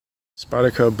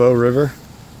Spyderco Bow River,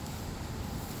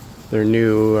 their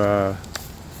new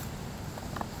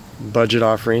budget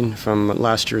offering from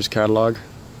last year's catalog,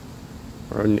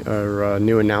 or a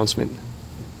new announcement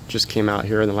just came out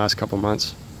here in the last couple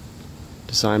months,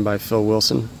 designed by Phil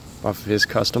Wilson off of his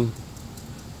custom.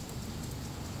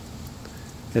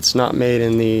 It's not made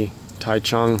in the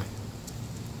Taichung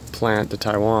plant to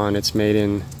Taiwan, it's made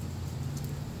in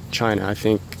China, I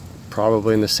think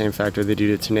probably in the same factory they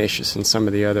do to Tenacious and some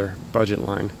of the other budget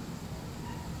line.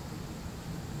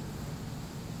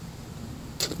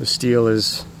 The steel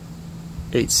is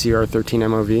 8CR13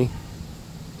 MOV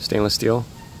stainless steel.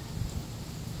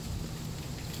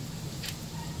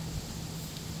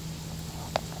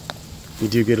 You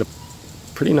do get a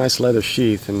pretty nice leather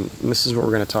sheath, and this is what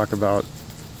we're going to talk about.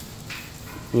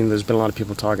 You know, there's been a lot of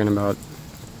people talking about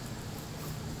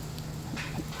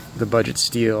the budget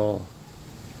steel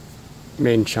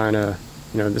made in China.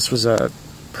 You know, this was a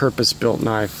purpose-built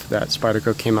knife that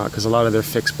Spyderco came out, because a lot of their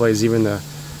fixed blades, even the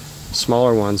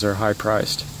smaller ones, are high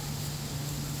priced.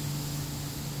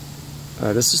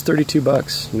 This is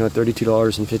 $32, you know,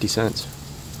 $32.50.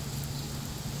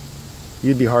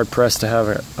 You'd be hard pressed to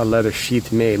have a leather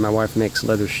sheath made. My wife makes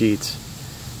leather sheaths,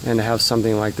 and to have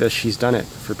something like this, she's done it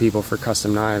for people for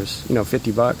custom knives. You know,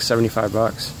 $50,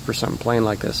 $75 for something plain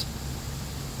like this.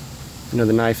 You know,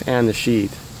 the knife and the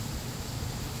sheath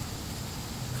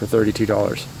for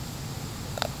 $32.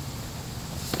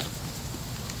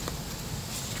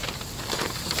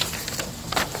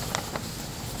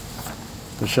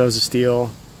 It shows the steel.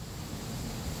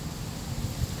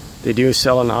 They do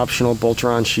sell an optional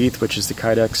Boltron sheath, which is the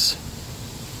Kydex,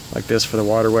 like this for the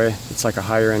waterway. It's like a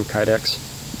higher end Kydex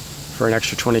for an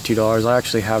extra $22. I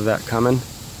actually have that coming,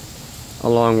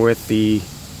 along with the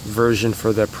version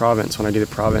for the Province when I do the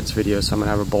Province video, so I'm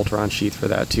gonna have a Boltron sheath for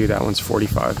that too. That one's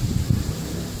 $45.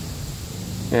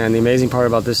 And the amazing part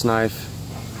about this knife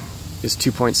is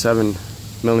 2.7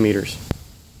 millimeters.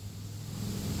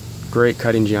 Great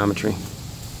cutting geometry.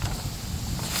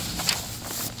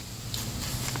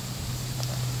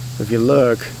 If you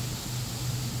look,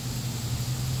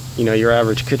 you know, your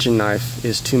average kitchen knife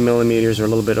is 2 millimeters or a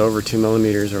little bit over 2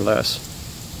 millimeters or less.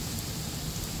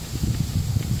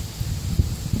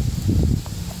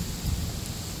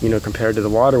 You know, compared to the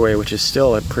waterway, which is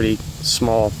still a pretty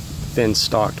small, thin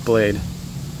stocked blade.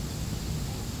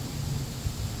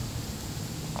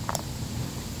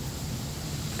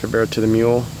 Compared to the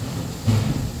mule.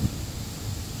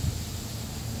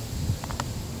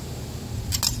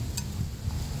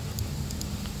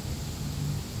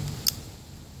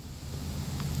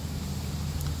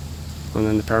 And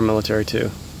then the paramilitary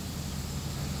too.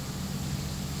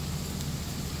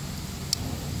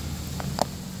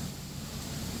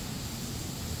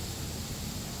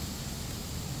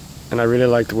 And I really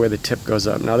like the way the tip goes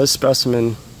up. Now this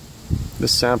specimen,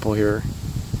 this sample here,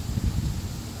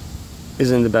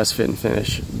 isn't the best fit and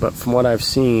finish, but from what I've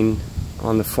seen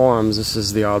on the forums, this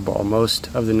is the oddball.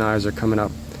 Most of the knives are coming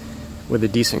up with a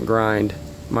decent grind.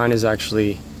 Mine is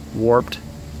actually warped.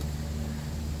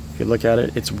 If you look at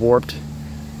it, it's warped,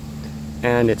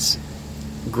 and it's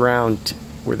ground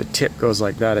where the tip goes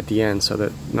like that at the end, so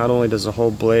that not only does the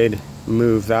whole blade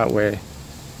move that way,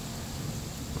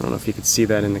 I don't know if you could see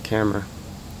that in the camera,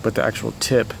 but the actual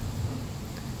tip,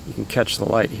 you can catch the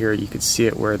light here, you could see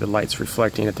it where the light's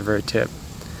reflecting at the very tip.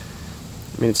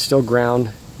 I mean, it's still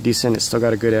ground decent, it's still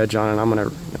got a good edge on it. I'm going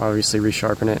to obviously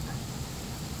resharpen it,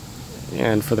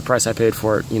 and for the price I paid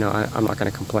for it, you know, I'm not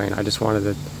going to complain. I just wanted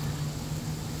to,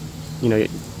 you know,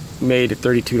 made at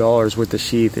 $32 with the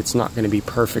sheath. It's not going to be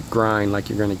perfect grind like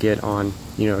you're going to get on,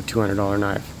 you know, a $200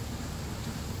 knife.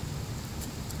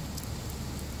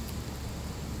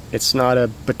 It's not a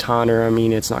batoner. I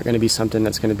mean, it's not going to be something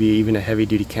that's going to be even a heavy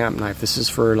duty camp knife. This is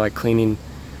for like cleaning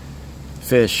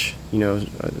fish, you know.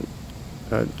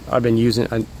 I've been using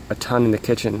a ton in the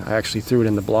kitchen. I actually threw it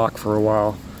in the block for a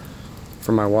while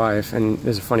for my wife, and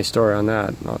there's a funny story on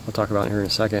that. I'll talk about it here in a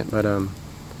second, but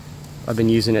I've been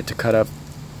using it to cut up,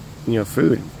 you know,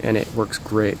 food, and it works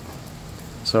great.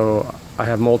 So I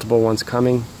have multiple ones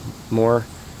coming, more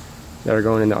that are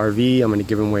going in the RV. I'm going to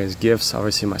give them away as gifts.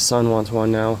 Obviously my son wants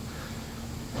one now.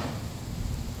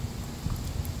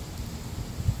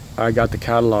 I got the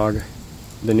catalog,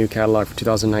 the new catalog for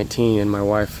 2019, and my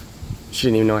wife, she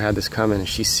didn't even know I had this coming, and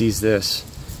she sees this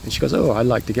and she goes, "Oh, I'd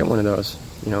like to get one of those,"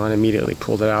 you know, and immediately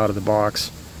pulled it out of the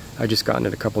box. I just gotten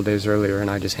it a couple days earlier,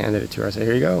 and I just handed it to her. I said,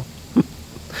 "Here you go."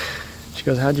 She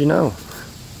goes, "How'd you know?"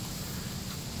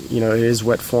 You know, it is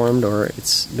wet formed, or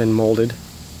it's been molded.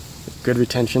 Good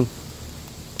retention,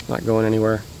 not going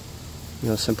anywhere. You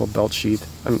know, simple belt sheath,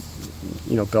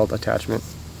 you know, belt attachment.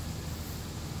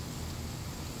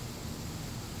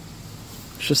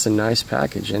 just a nice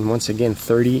package. And once again,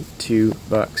 32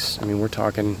 bucks. I mean, we're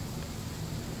talking,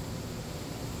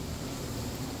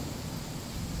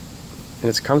 and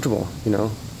it's comfortable, you know.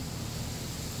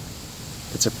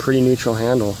 It's a pretty neutral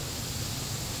handle.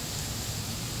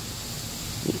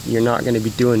 You're not going to be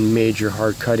doing major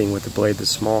hard cutting with the blade this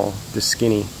small, this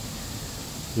skinny,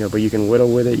 you know, but you can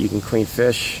whittle with it, you can clean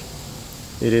fish.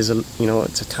 It is, you know,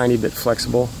 it's a tiny bit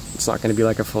flexible. It's not going to be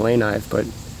like a fillet knife, but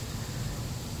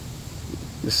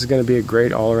this is going to be a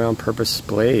great all-around purpose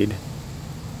blade.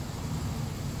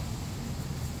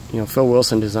 You know, Phil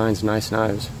Wilson designs nice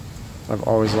knives. I've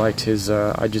always liked his,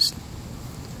 I'm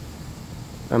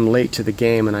late to the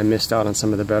game and I missed out on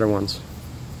some of the better ones.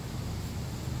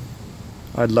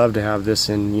 I'd love to have this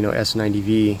in, you know,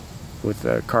 S90V with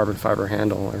a carbon fiber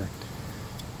handle, or,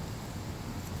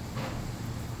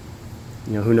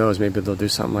 you know, who knows, maybe they'll do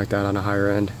something like that on a higher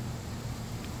end.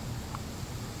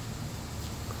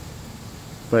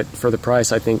 But for the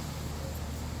price, I think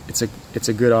it's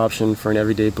a good option for an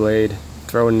everyday blade.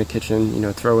 Throw it in the kitchen, you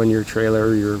know, throw in your trailer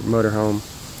or your motorhome,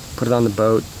 put it on the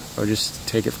boat, or just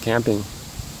take it camping.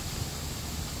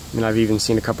 I mean, I've even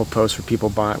seen a couple posts where people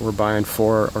were buying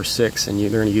 4 or 6, and they're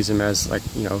going to use them as, like,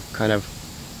 you know, kind of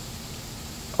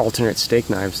alternate steak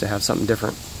knives to have something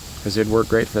different, because it'd work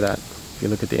great for that if you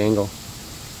look at the angle.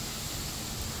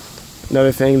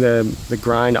 Another thing, the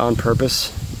grind on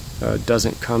purpose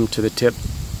doesn't come to the tip.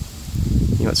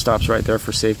 You know, it stops right there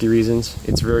for safety reasons.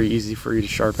 It's very easy for you to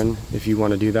sharpen if you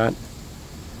want to do that.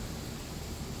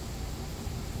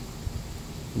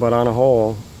 But on a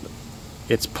whole,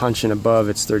 it's punching above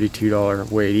its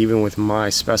 $32 weight, even with my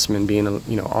specimen being,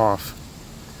 you know, off.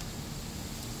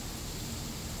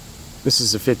 This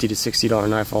is a $50 to $60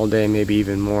 knife all day, maybe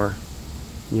even more.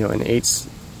 You know, an 8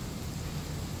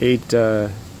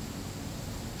 CR13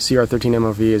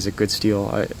 MOV is a good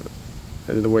steel.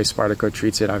 The way Spyderco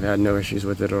treats it, I've had no issues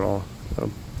with it at all.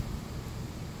 So.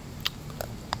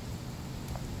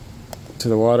 To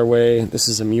the waterway, this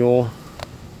is a mule.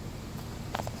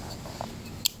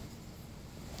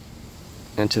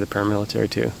 And to the paramilitary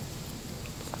too.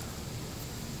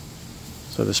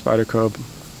 So the Spyderco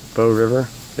Bow River,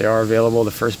 they are available.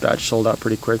 The first batch sold out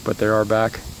pretty quick, but they are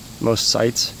back most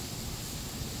sites.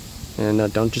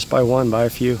 And don't just buy one, buy a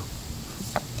few.